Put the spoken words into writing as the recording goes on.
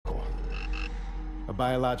a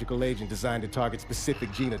biological agent designed to target specific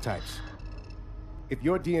genotypes. If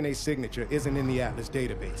your DNA signature isn't in the Atlas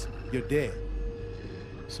database, you're dead.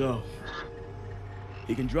 So,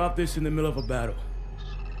 he can drop this in the middle of a battle.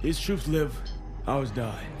 His troops live, ours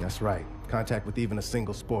die. That's right. Contact with even a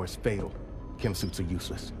single spore is fatal. Chem suits are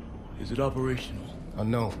useless. Is it operational?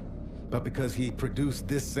 Unknown. But because he produced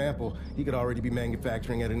this sample, he could already be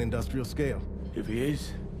manufacturing at an industrial scale. If he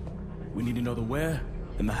is, we need to know the where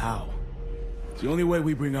and the how. It's the only way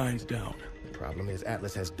we bring Irons down. The problem is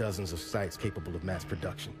Atlas has dozens of sites capable of mass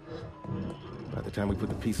production. By the time we put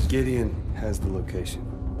the pieces... Gideon has the location.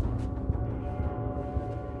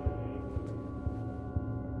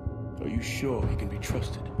 Are you sure he can be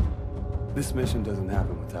trusted? This mission doesn't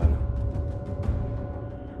happen without him.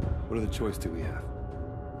 What other choice do we have?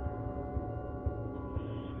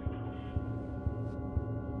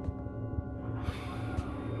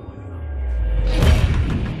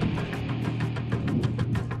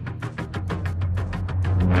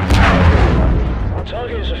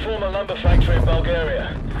 Target is a former lumber factory in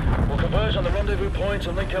Bulgaria. We'll converge on the rendezvous point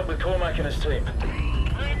and link up with Cormac and his team.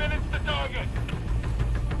 3 minutes to target.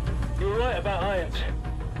 You were right about Irons.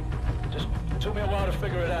 Just took me a while to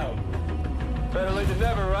figure it out. Better late than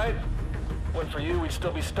never, right? Went for you, we'd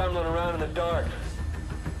still be stumbling around in the dark.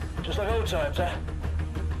 Just like old times, huh?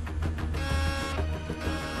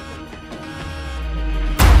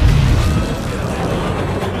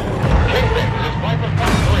 Kingpin, this is Viper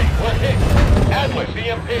Fox 3. We're hit. Atlas,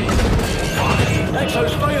 EMP.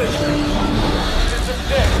 Exo's failed! System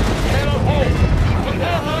dead. Cannot hold.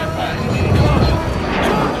 Prepare for impact.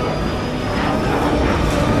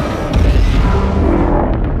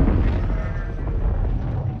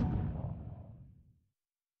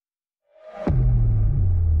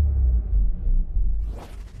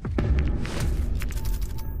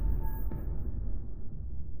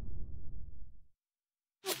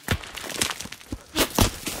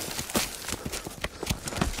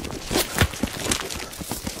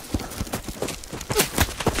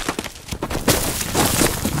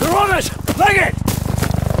 They're on us! Leg it!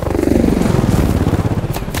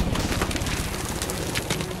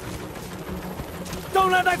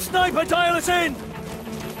 Don't let that sniper dial us in!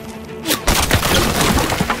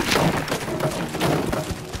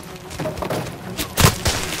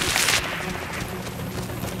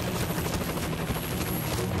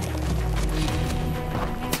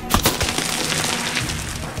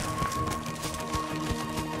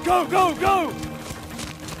 Go, go, go!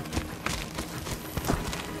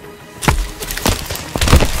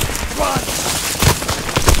 Run!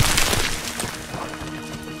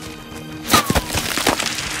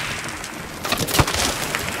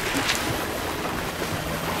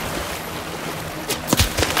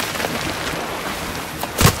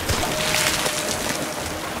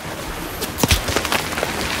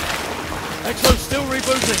 Exo's still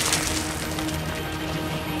rebooting.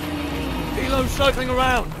 Helo's circling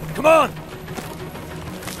around. Come on!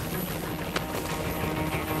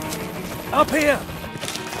 Up here!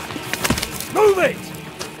 Move it!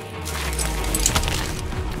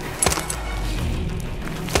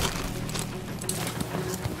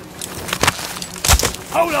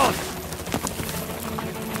 Hold on!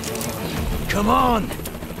 Come on!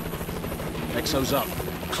 Exo's up.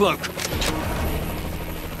 Cloak.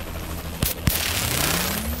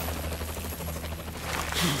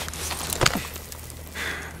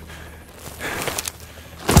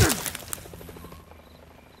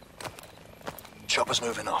 Chopper's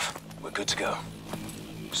moving off. We're good to go.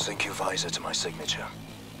 Sync your visor to my signature.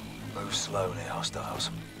 Move slow near hostiles.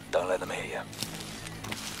 Don't let them hear you.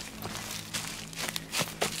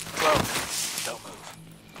 Clone, don't move.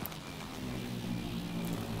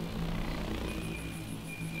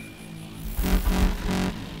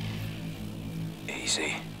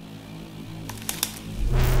 Easy.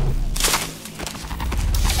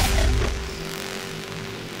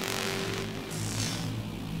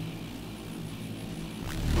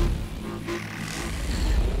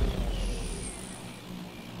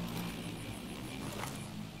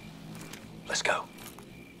 Let's go.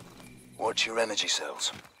 Watch your energy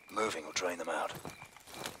cells. Moving will drain them out.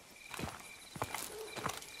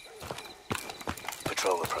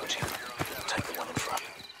 Patrol approaching. Take the one in front.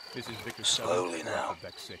 This is Victor Slowly now.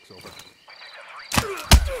 Back 6, over.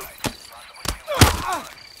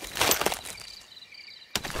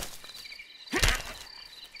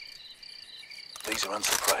 These are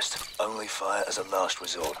unsuppressed. Only fire as a last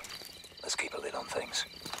resort. Let's keep a lid on things.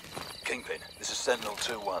 Kingpin, this is Sentinel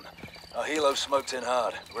 2-1. Our helo smoked in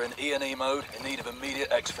hard. We're in E&E mode, in need of immediate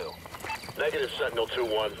exfil. Negative, Sentinel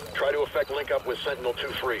 2-1. Try to effect link up with Sentinel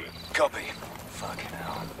 2-3. Copy. Fucking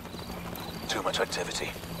hell. Too much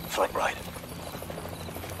activity. Flank right.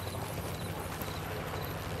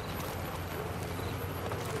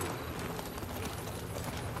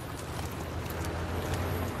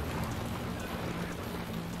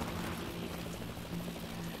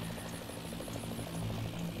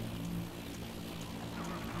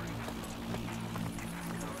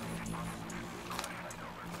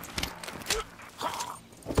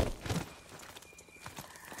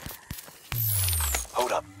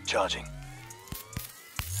 Hold up. Charging.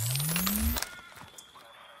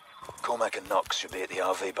 Cormac and Knox should be at the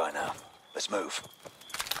RV by now. Let's move.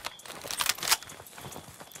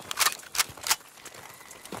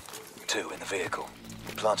 Two in the vehicle.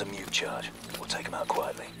 Plant a mute charge. We'll take them out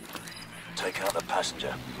quietly. Take out the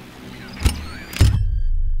passenger.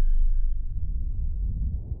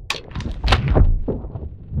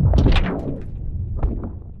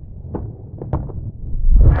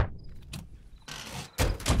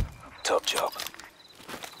 Top job.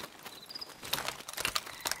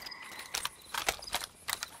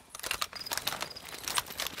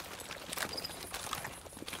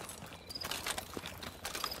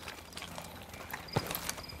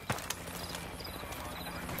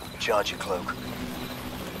 Charge your cloak.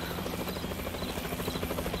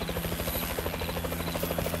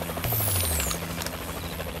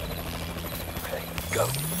 Okay, go.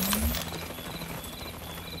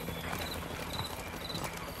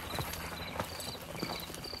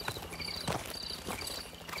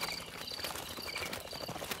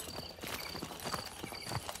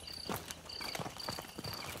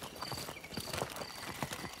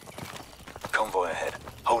 Convoy ahead.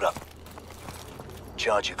 Hold up.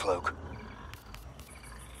 Charge your cloak.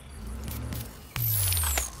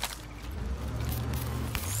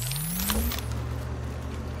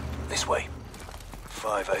 This way.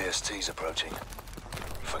 5 ASTs approaching.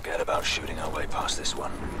 Forget about shooting our way past this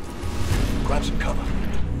one. Grab some cover.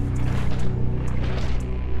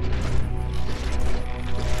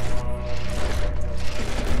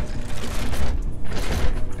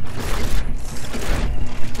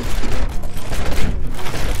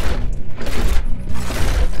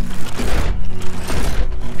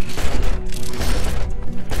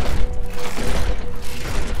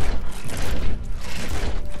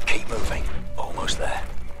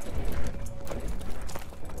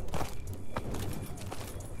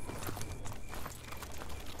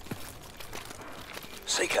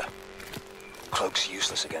 Seeker. Cloak's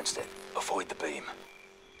useless against it. Avoid the beam.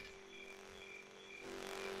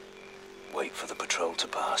 Wait for the patrol to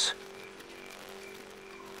pass.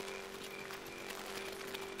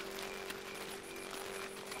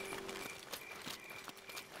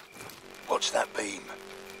 Watch that beam.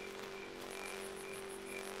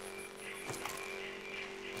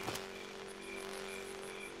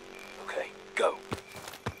 Okay, go.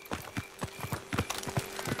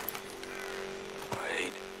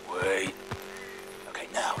 Wait. Okay,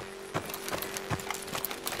 now.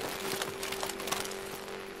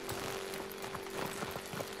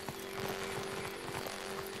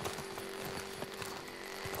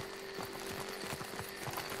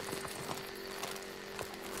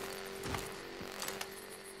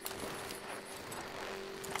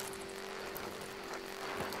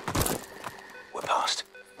 We're past.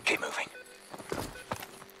 Keep moving.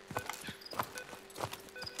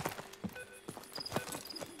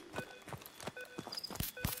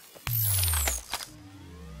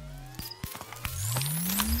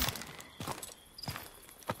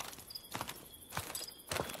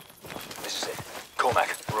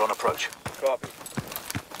 Cormac, we're on approach. Copy.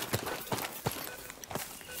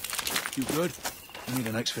 You good? I need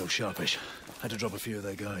an exfil sharpish. Had to drop a few of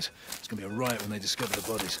their guys. It's gonna be a riot when they discover the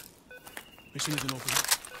bodies. Mission isn't over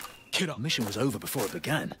yet. Get up. Mission was over before it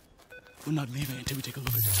began. We're not leaving until we take a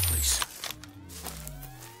look at this place.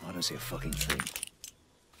 I don't see a fucking thing.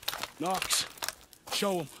 Knox,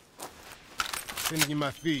 show him. Sending you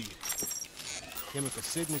my feed. Chemical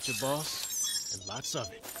signature, boss, and lots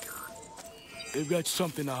of it. They've got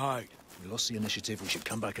something to hide. We lost the initiative, we should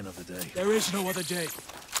come back another day. There is no other day.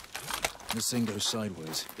 This thing goes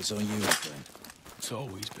sideways. It's on you, my friend. It's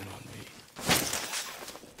always been on me.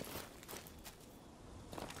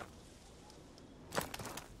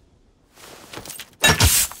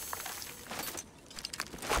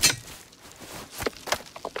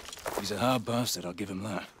 He's a hard bastard, I'll give him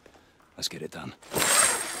that. Let's get it done.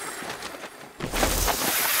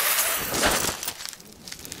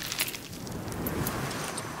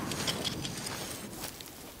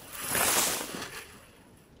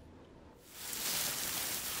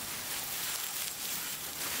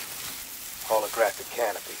 Holographic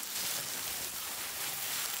canopy.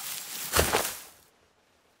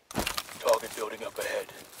 Target building up ahead.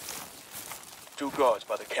 2 guards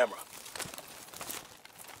by the camera.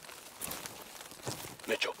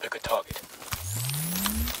 Mitchell, pick a target.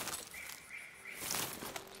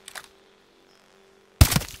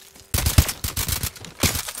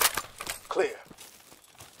 Clear.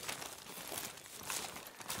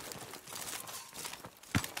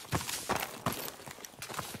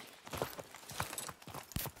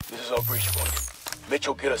 This is our breach point.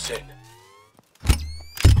 Mitchell, get us in.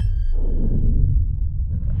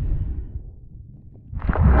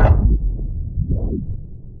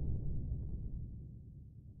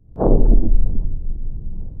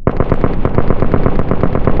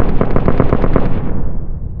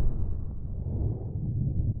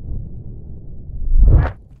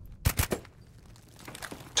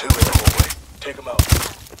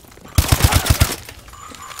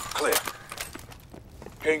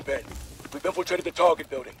 Kingpin, we've infiltrated the target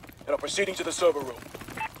building and are proceeding to the server room.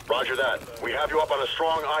 Roger that. We have you up on a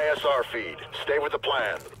strong ISR feed. Stay with the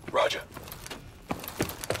plan. Roger.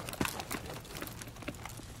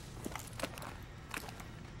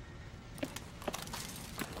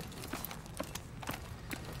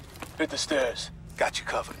 Hit the stairs. Got you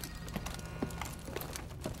covered.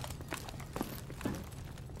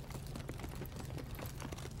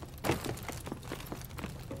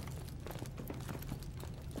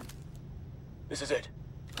 This is it.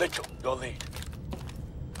 Mitchell, your lead.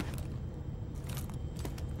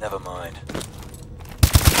 Never mind.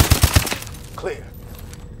 Clear.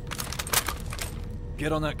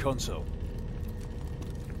 Get on that console.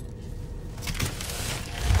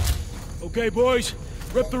 Okay, boys.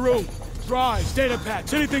 Rip the room. Drives, data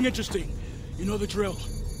packs, anything interesting. You know the drill.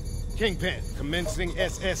 Kingpin, commencing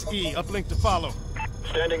SSE. Uplink to follow.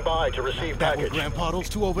 Standing by to receive That package. one, Grandpa, those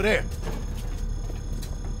 2 over there.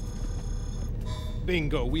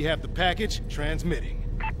 Bingo, we have the package transmitting.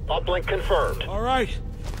 Uplink confirmed. All right.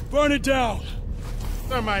 Burn it down.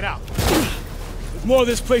 Thermite out. There's more of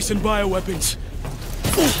this place than bioweapons.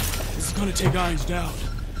 This is gonna take Irons down.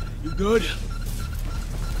 You good?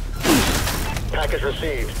 Package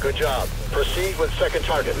received. Good job. Proceed with second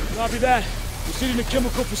target. Copy that. Proceeding to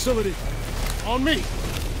chemical facility. On me.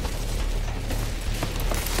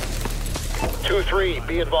 2-3,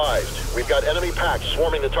 be advised. We've got enemy packs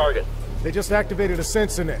swarming the target. They just activated a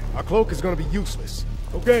sensor net. Our cloak is gonna be useless.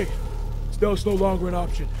 Okay. Stealth's no longer an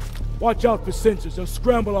option. Watch out for sensors. They'll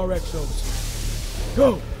scramble our exos.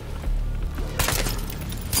 Go!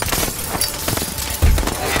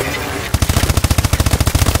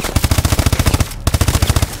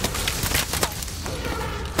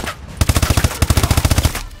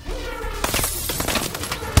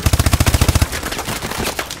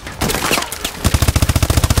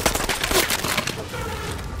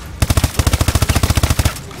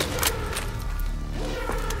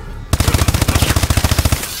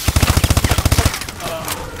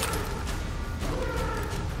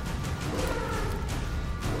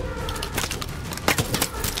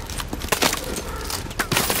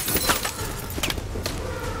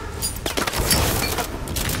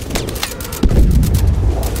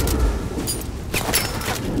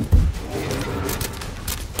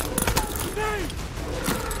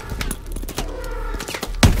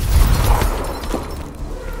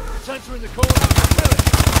 Sensor in the corner.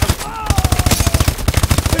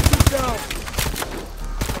 Sensors down!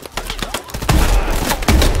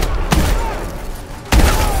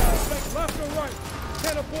 Left or right?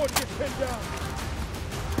 Can't afford to get pinned down.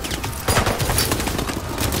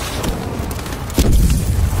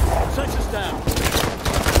 Sensors down.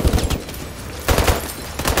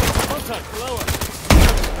 Contact below us.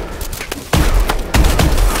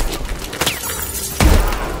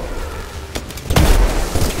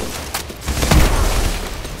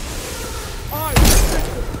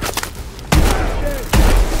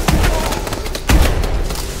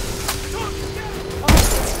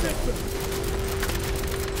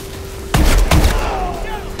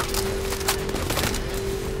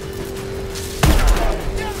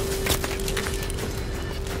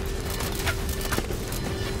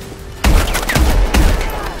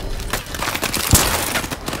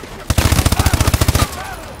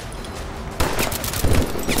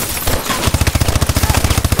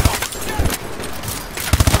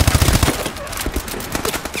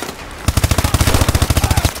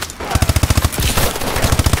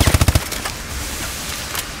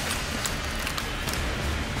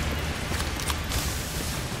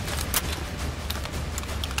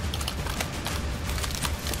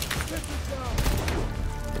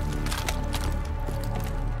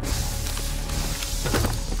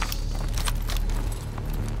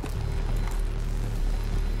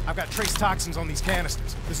 I've got trace toxins on these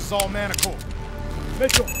canisters. This is all Manticore.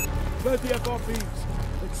 Mitchell, plant the FRBs.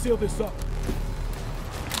 Let's seal this up.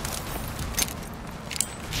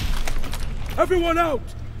 Everyone out!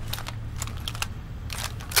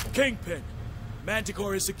 Kingpin,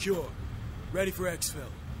 Manticore is secure. Ready for exfil.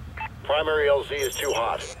 Primary LZ is too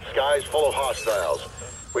hot. Sky's full of hostiles.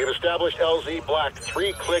 We've established LZ Black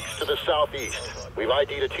 3 clicks to the southeast. We've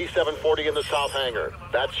ID'd a T-740 in the south hangar.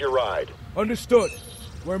 That's your ride. Understood.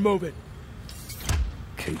 We're moving.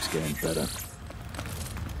 Keeps getting better.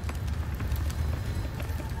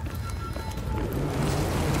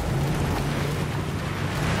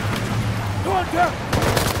 Contact!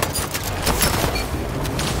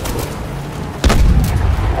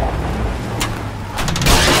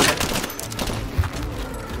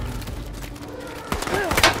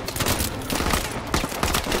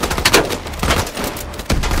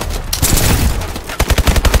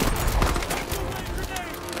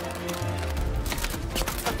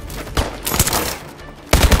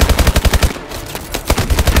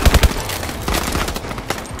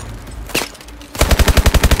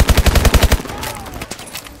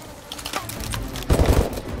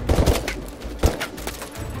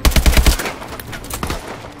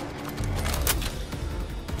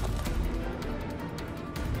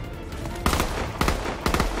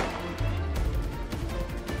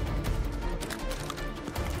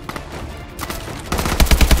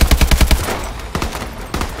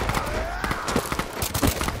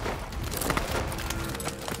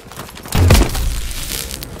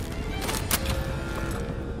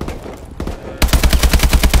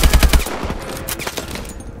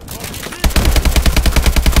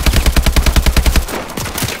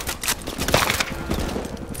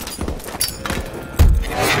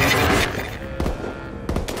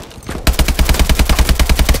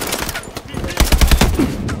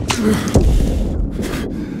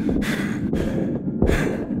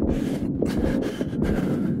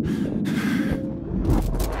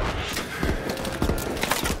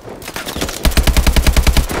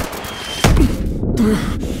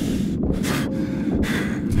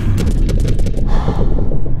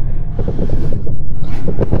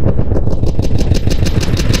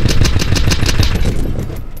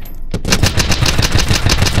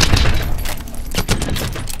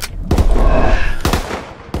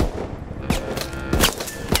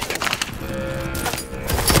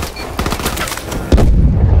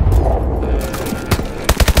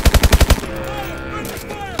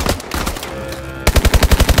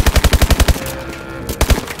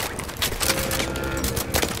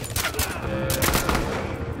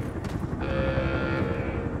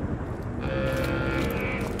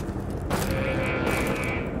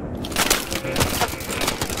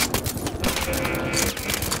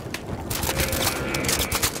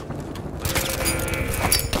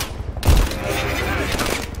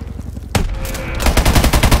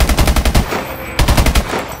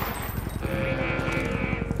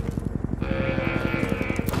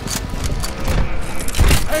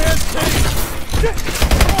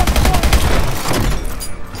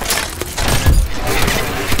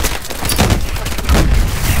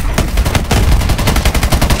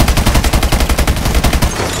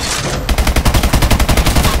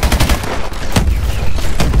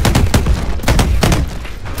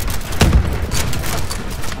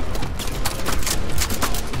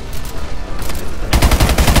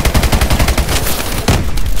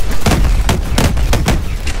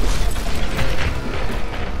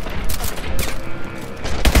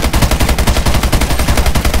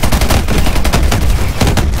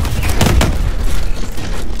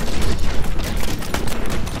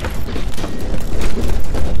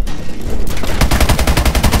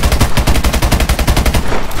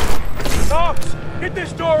 Get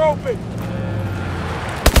this door open!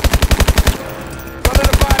 Running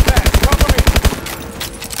a bypass, cover me!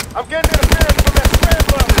 I'm getting interference from that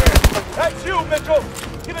scrambler up there! That's you, Mitchell!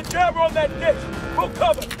 Get a jammer on that ditch! Full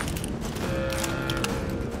cover!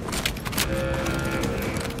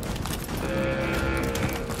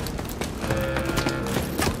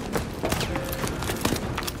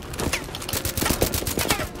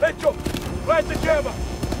 Mitchell! Plant the jammer!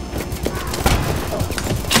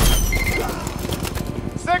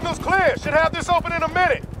 Signal's clear! Should have this open in a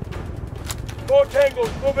minute! More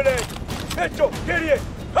tangos moving in! Mitchell, get in!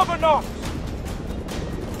 Cover Knox!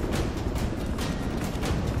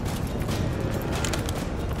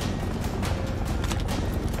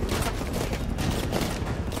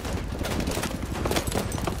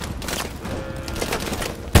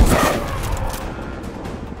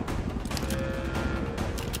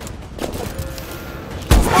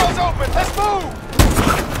 Door's open! Let's move!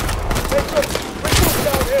 Mitchell, we're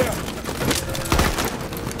down here!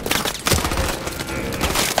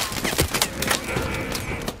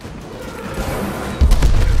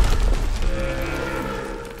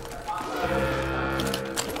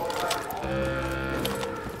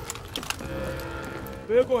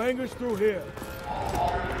 Hangar's through here.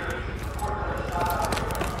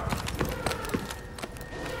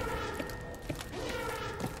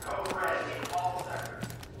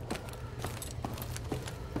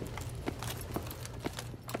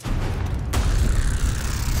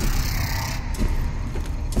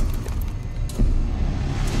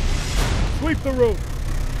 Sweep the roof.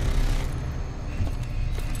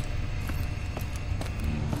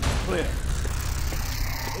 Clear.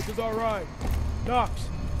 This is all right. Knox,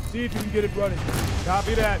 see if you can get it running.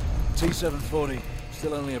 Copy that. T-740,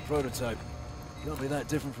 still only a prototype. Can't be that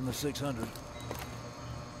different from the 600.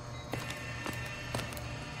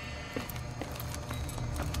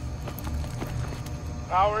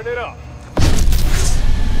 Powering it up.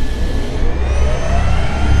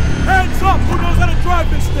 Hands up! Who knows how to drive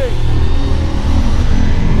this thing?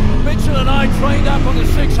 Mitchell and I trained up on the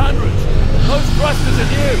 600s. Those thrusters are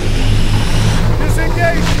new.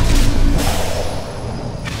 Disengage!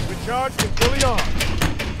 Recharge and fully armed.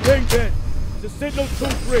 Kingpin, the Sentinel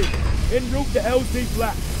 2-3, en route to LZ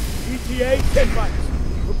Black. ETA 10 miles.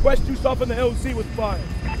 Request you soften the LZ with fire.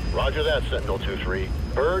 Roger that, Sentinel 2-3.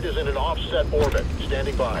 Bird is in an offset orbit,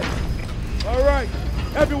 standing by. All right,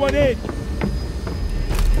 everyone in.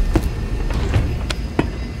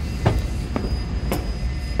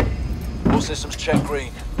 All systems check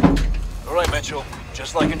green. All right, Mitchell.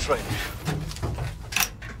 Just like in training.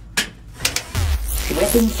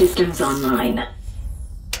 Weapon systems online.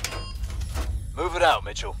 Move it out,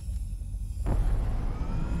 Mitchell. They're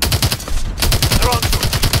on to it.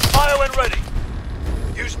 Fire when ready.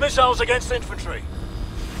 Use missiles against infantry.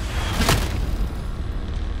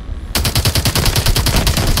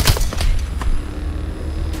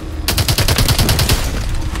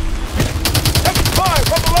 Taking fire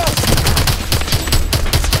from below.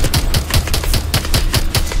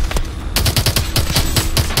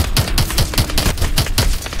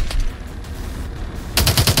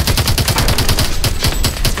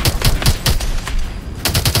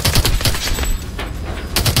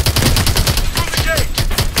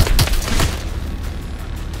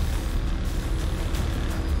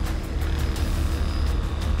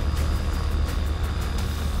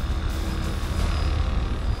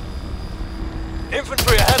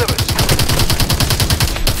 Infantry ahead of us.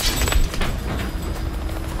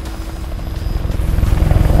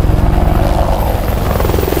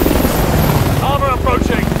 Armor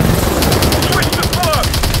approaching. Switch to fire.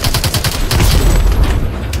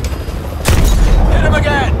 Hit him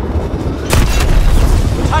again.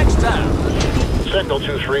 Tanks down. Sentinel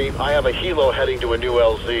 2-3, I have a helo heading to a new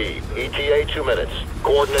LZ. ETA 2 minutes.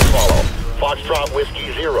 Coordinates follow. Foxtrot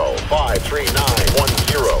Whiskey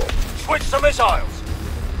 0-53910. Switch to missiles.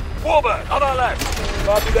 Warbird on our left.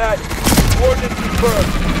 Copy that. Coordinates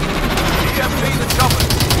confirmed. EMP the chopper.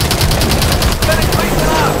 Finish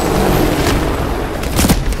facing out.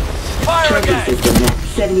 Fire Charging again. system at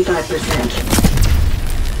 75%.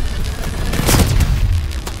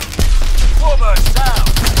 Warbird down.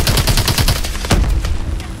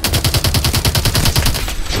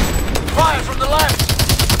 Fire from the left.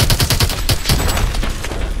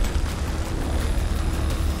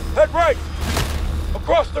 Head right.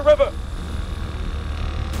 Across the river.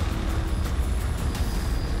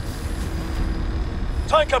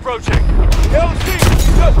 Tank approaching. LZ,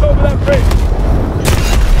 just over that bridge.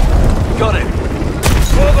 Got it.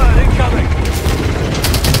 Warbird incoming.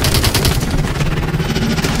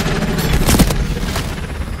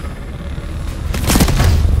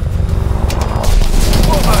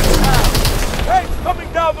 Warbird down. Tanks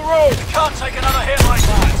coming down the road. Can't take another hit like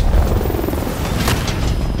that.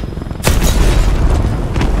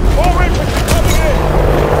 More infantry coming in.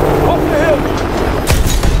 Off the hill.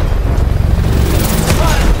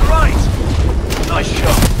 Fire to the right. Nice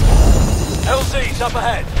shot. LZ's up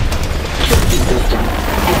ahead. Charging system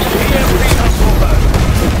EMP on Warbird.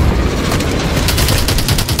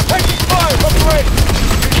 Taking fire from the range.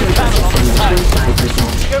 Panel on the tank.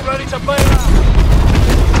 25%. Get ready to bail out.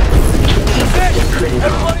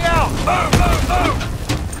 Everybody out. Move, move, move.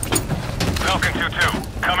 Falcon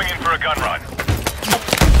 2-2, coming in for a gun run.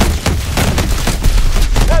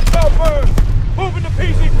 That's our bird. Moving to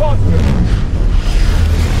PZ posture.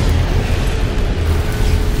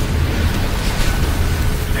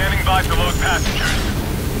 Standing by to load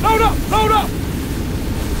passengers. Load up! Load up!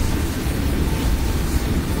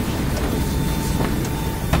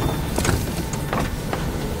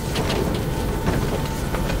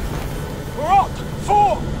 We're up!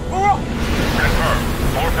 4! We're up! Confirmed.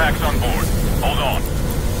 4 packs on board. Hold on.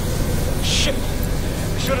 Shit.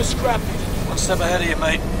 We should have scrapped it. One step ahead of you,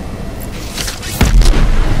 mate.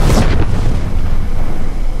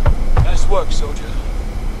 Nice work, soldier.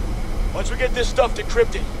 Once we get this stuff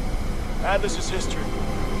decrypted, Atlas is history.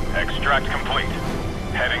 Extract complete.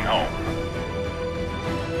 Heading home.